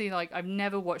honestly like I've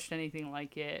never watched anything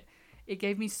like it. It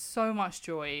gave me so much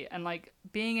joy. And like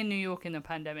being in New York in the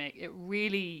pandemic, it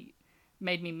really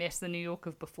made me miss the New York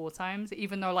of before times,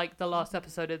 even though like the last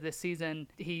episode of this season,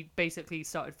 he basically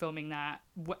started filming that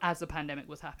as the pandemic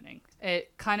was happening.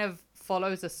 It kind of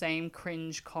follows the same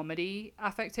cringe comedy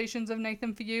affectations of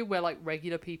Nathan For You, where like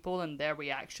regular people and their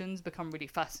reactions become really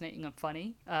fascinating and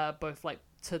funny, both like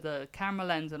to the camera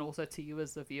lens and also to you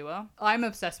as the viewer. I'm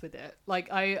obsessed with it. Like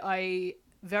I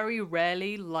very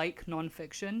rarely like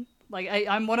nonfiction. Like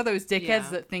I'm one of those dickheads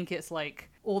that think it's like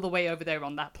all the way over there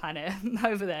on that planet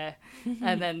over there,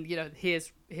 and then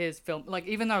here's film. Like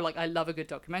even though like I love a good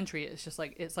documentary, it's just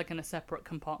like it's like in a separate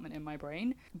compartment in my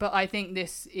brain. But I think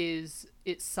it's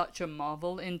such a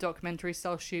marvel in documentary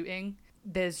style shooting.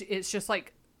 It's just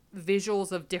like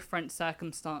visuals of different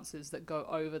circumstances that go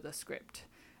over the script,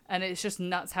 and it's just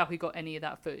nuts how he got any of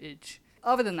that footage.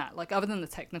 Other than that, like other than the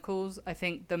technicals, I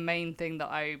think the main thing that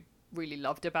I really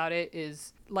loved about it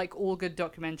is, like all good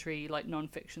documentary, like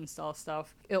non-fiction style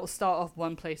stuff, it'll start off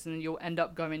one place and then you'll end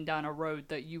up going down a road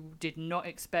that you did not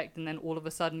expect, and then all of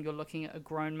a sudden you're looking at a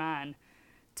grown man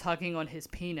tugging on his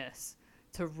penis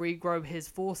to regrow his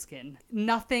foreskin.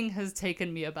 Nothing has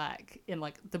taken me aback in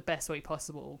like the best way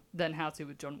possible than How To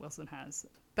with John Wilson has.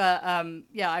 But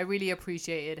I really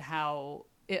appreciated how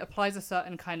it applies a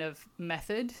certain kind of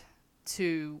method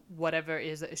to whatever it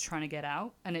is that it's trying to get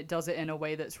out, and it does it in a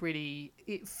way that's really,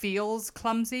 it feels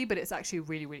clumsy, but it's actually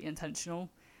really, really intentional.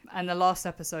 And the last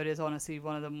episode is honestly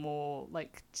one of the more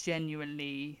like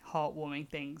genuinely heartwarming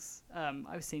things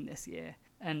I've seen this year,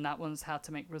 and that one's How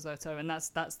to Make Risotto, and that's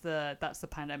the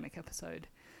pandemic episode.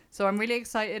 So I'm really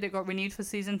excited. It got renewed for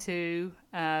season 2.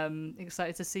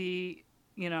 Excited to see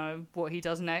what he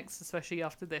does next, especially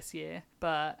after this year.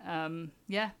 But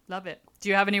love it. Do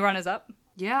you have any runners up?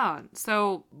 Yeah,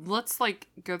 so let's like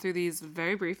go through these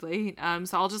very briefly.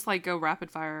 So I'll just like go rapid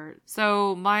fire.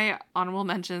 So my honorable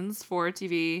mentions for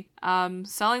TV,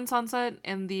 Selling Sunset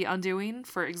and The Undoing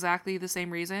for exactly the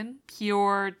same reason.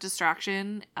 Pure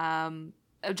distraction,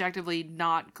 objectively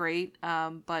not great,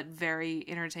 but very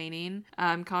entertaining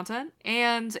content.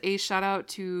 And a shout out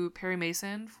to Perry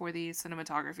Mason for the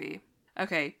cinematography.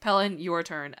 Okay, Pelin, your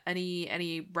turn.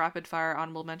 Any rapid fire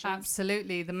honorable mentions?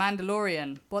 Absolutely. The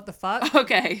Mandalorian. What the fuck?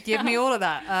 Okay. Give me all of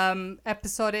that.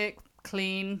 Episodic,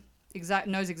 clean,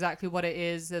 knows exactly what it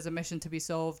is. There's a mission to be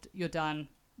solved. You're done.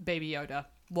 Baby Yoda.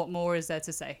 What more is there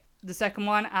to say? The second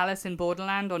one, Alice in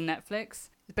Borderland on Netflix.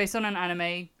 It's based on an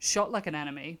anime, shot like an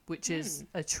anime, which is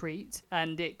a treat,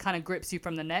 and it kind of grips you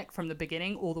from the neck from the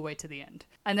beginning all the way to the end.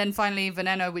 And then finally,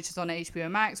 Veneno, which is on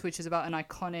HBO Max, which is about an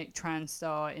iconic trans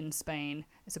star in Spain.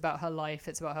 It's about her life,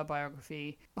 it's about her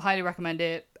biography. Highly recommend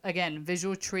it. Again,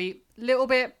 visual treat, little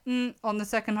bit on the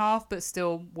second half, but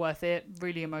still worth it.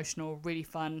 Really emotional, really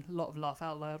fun, a lot of laugh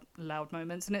out loud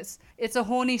moments, and it's a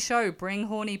horny show. Bring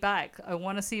horny back. I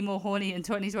want to see more horny in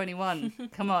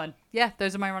 2021. Come on. Yeah,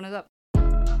 those are my runners up.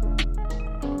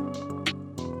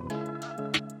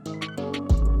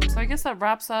 So I guess that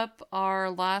wraps up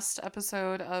our last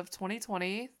episode of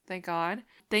 2020. Thank God.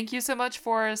 Thank you so much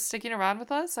for sticking around with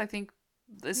us. I think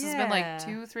this has been like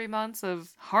 2-3 months of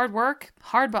hard work,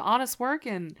 hard but honest work,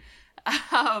 and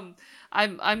I'm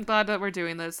glad that we're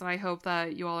doing this, and I hope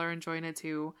that you all are enjoying it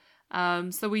too.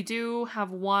 So we do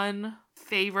have one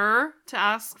favor to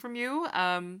ask from you.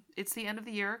 It's the end of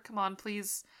the year. Come on,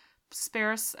 please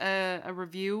spare us a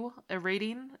review, a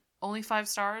rating. Only 5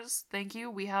 stars. Thank you.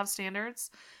 We have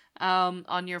standards.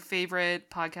 On your favorite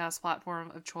podcast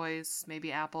platform of choice,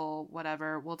 maybe Apple,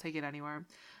 whatever. We'll take it anywhere.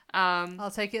 I'll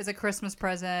take it as a Christmas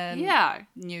present. Yeah.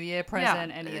 New Year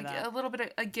present, any of that. A little bit of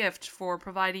a gift for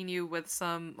providing you with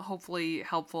some hopefully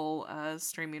helpful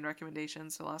streaming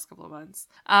recommendations for the last couple of months.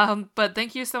 But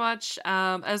thank you so much.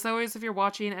 As always, if you're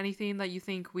watching anything that you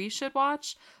think we should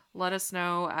watch, let us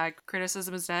know at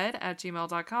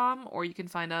criticismisdead@gmail.com, or you can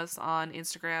find us on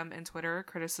Instagram and Twitter,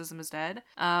 criticismisdead.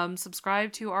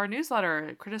 Subscribe to our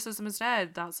newsletter,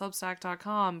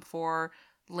 criticismisdead.substack.com, for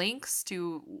links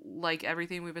to like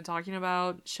everything we've been talking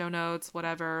about, show notes,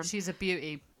 whatever. She's a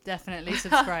beauty. Definitely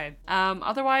subscribe.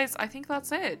 Otherwise, I think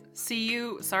that's it.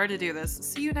 Sorry to do this.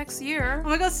 See you next year. Oh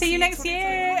my god, see you next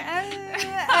year.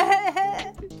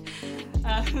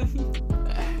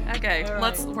 Okay,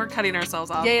 right. we're cutting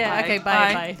ourselves off. Yeah, Bye. okay,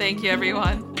 bye. Thank you,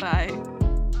 everyone. Bye.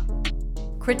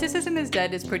 Criticism is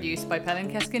Dead is produced by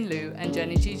Pelin Keskin Liu and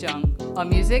Jenny G. Jung. Our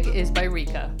music is by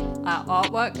Rika. Our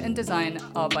artwork and design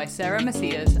are by Sarah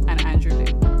Macias and Andrew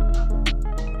Liu.